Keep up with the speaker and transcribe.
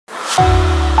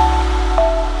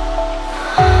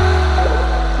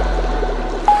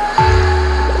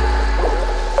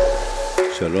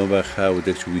Shalom Baruch I would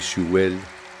like to wish you well.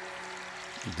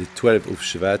 The 12th of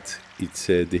Shvat, it's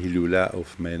the Hilula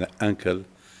of my uncle,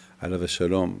 Alav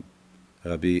Shalom,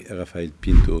 Rabbi Rafael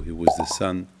Pinto. He was the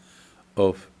son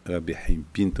of Rabbi Haim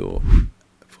Pinto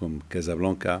from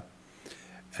Casablanca,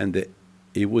 and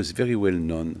he was very well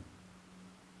known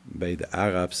by the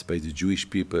Arabs, by the Jewish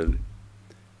people,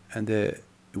 and he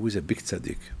was a big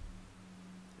tzaddik.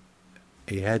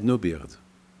 He had no beard.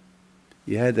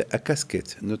 He had a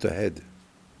casket, not a head.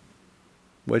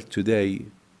 Well, today,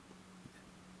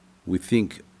 we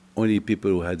think only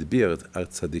people who had beard are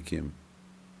tzadikim.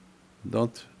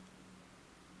 Don't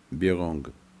be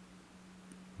wrong.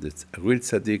 The real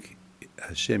tzaddik,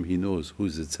 Hashem, He knows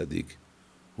who's the tzaddik,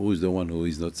 who's the one who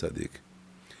is not tzaddik.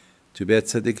 To be a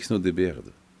tzaddik is not the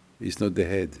beard, it's not the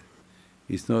head,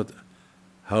 it's not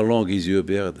how long is your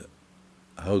beard,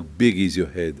 how big is your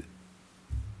head,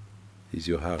 it's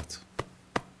your heart.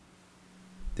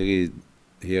 There is,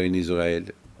 here in Israel,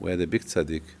 we had a big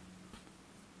tzaddik.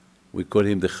 We call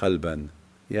him the Chalban.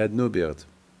 He had no beard,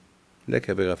 like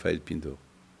Rabbi Rafael Pinto,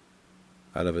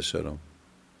 Alav Shalom.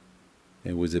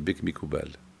 And he was a big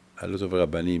mikubal. A lot of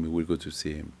Rabbanim will go to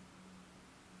see him.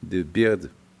 The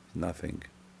beard, nothing.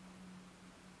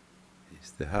 It's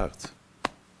the heart.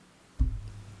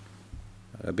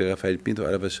 Rabbi Rafael Pinto,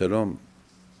 Alav Shalom,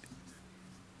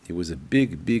 he was a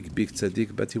big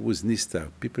tzaddik, but he was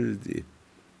nistar.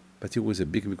 But he was a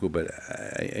big mikubal.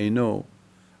 I know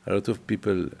a lot of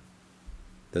people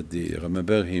that they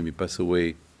remember him. He passed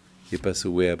away. He passed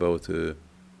away about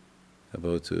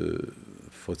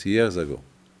 40 years ago,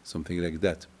 something like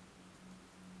that.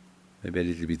 Maybe a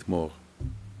little bit more.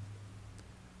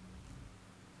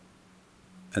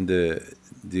 And there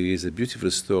is a beautiful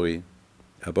story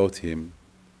about him.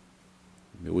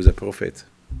 He was a prophet.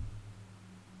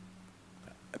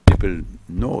 People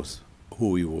knows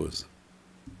who he was.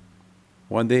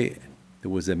 One day, there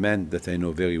was a man that I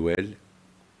know very well,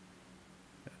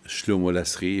 Shlomo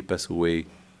Lasri. He passed away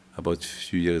about a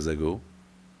few years ago.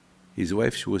 His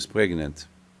wife, she was pregnant.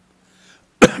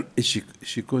 she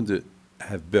couldn't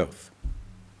have birth.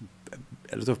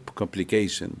 A lot of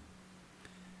complication.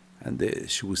 And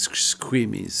she was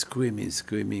screaming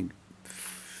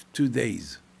 2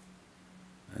 days.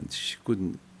 And she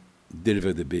couldn't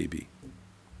deliver the baby.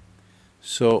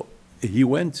 So he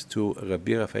went to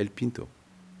Rabbi Rafael Pinto.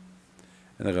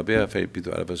 And Rabbi Rafael Pinto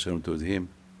Alav Shalom told him,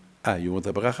 you want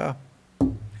a bracha?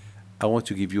 I want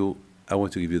to give you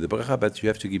the bracha, but you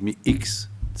have to give me X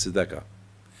tzedakah.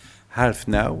 Half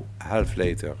now, half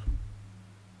later.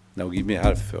 Now give me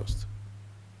half first.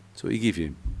 So he gave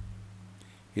him.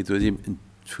 He told him, in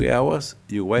 3 hours,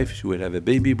 your wife, she will have a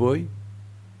baby boy,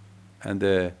 and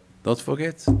don't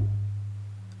forget,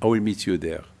 I will meet you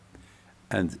there.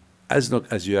 And as long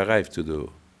as you arrive to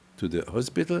the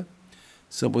hospital,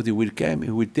 somebody will come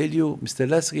and will tell you, Mr.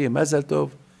 Lasri, Mazal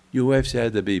Tov, your wife, she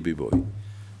had a baby boy.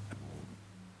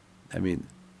 I mean,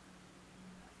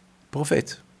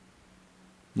 prophet.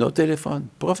 No telephone,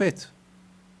 prophet.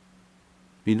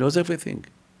 He knows everything.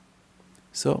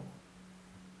 So,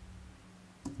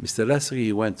 Mr.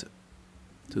 Lasri went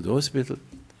to the hospital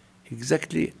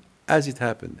exactly as it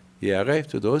happened. He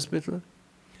arrived to the hospital,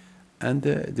 and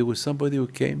there was somebody who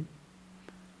came.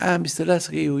 Mr.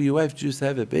 Lasri, your wife just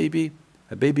had a baby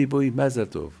boy, Mazal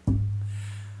Tov.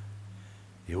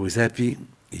 He was happy.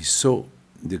 He saw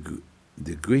the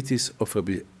greatest of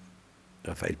Rabbi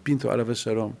Rafael Pinto, Alav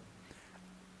Shalom,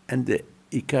 and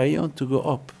he carried on to go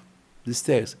up the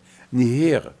stairs, and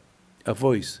he heard a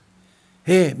voice.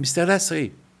 Hey, Mr.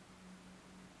 Lasri,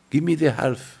 give me the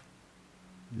half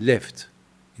left.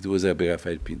 It was Rabbi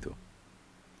Rafael Pinto,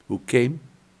 who came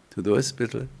to the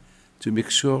hospital to make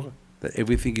sure that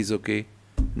everything is okay.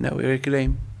 Now we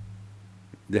reclaim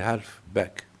the half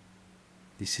back.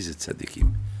 This is a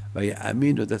tzadikim.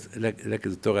 Like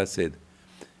the Torah said,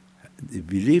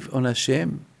 believe on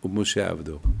Hashem u'Moshe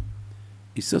Avdo.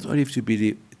 It's not only to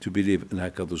believe in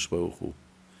HaKadosh Baruch Hu.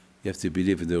 You have to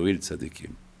believe in the real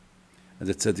tzadikim. And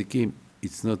the tzadikim,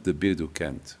 it's not the beard who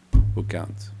count.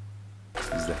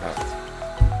 It's the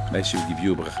heart. May Hashem give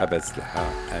you bracha b'atzlacha.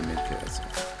 Amen.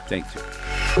 Thank you.